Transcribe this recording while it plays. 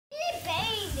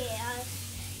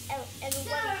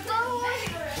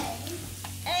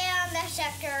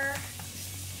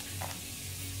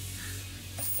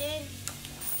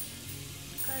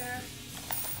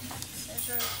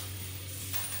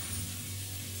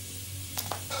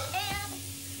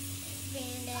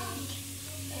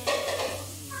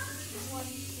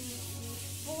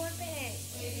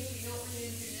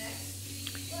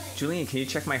Julian, can you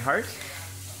check my heart?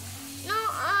 No,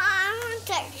 I want to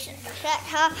check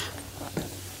her.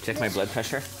 Check my blood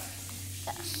pressure?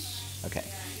 Yes. Okay.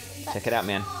 Check it out,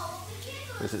 man.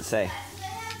 What does it say?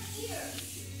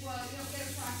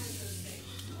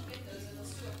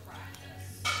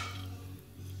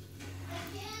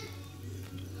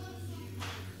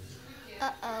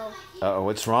 Uh-oh. Uh-oh,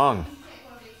 what's wrong?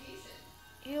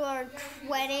 You are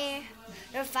 20.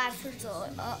 You're 5 years old.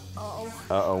 Uh-oh.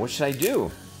 Uh-oh, what should I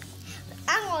do?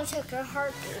 I'm going to check your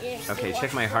heartbeat. Okay,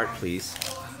 check my heart, please.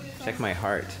 Check my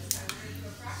heart.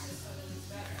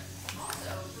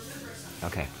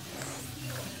 Okay.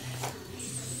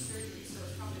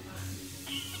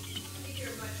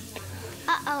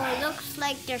 Uh-oh, it looks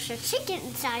like there's a chicken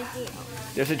inside you.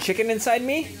 There's a chicken inside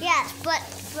me? Yes, but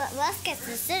let's get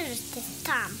the scissors this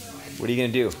time. What are you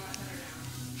gonna do?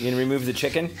 You gonna remove the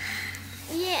chicken?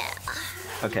 Yeah.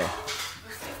 Okay.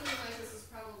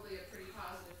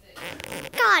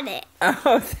 Got it.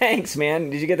 Oh, thanks, man.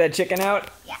 Did you get that chicken out?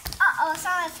 Yeah. Uh-oh,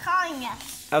 someone's calling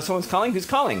us. Oh, someone's calling? Who's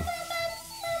calling?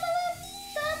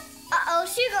 Uh-oh,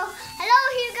 Hugo. Hello,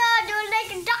 Hugo. Do you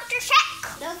like a doctor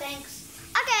check? No, thanks.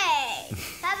 Okay.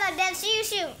 How about then? See you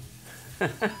soon.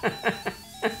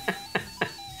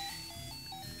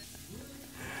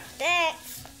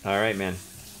 Thanks. All right, man.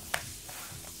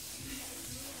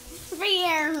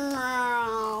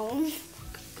 Meow.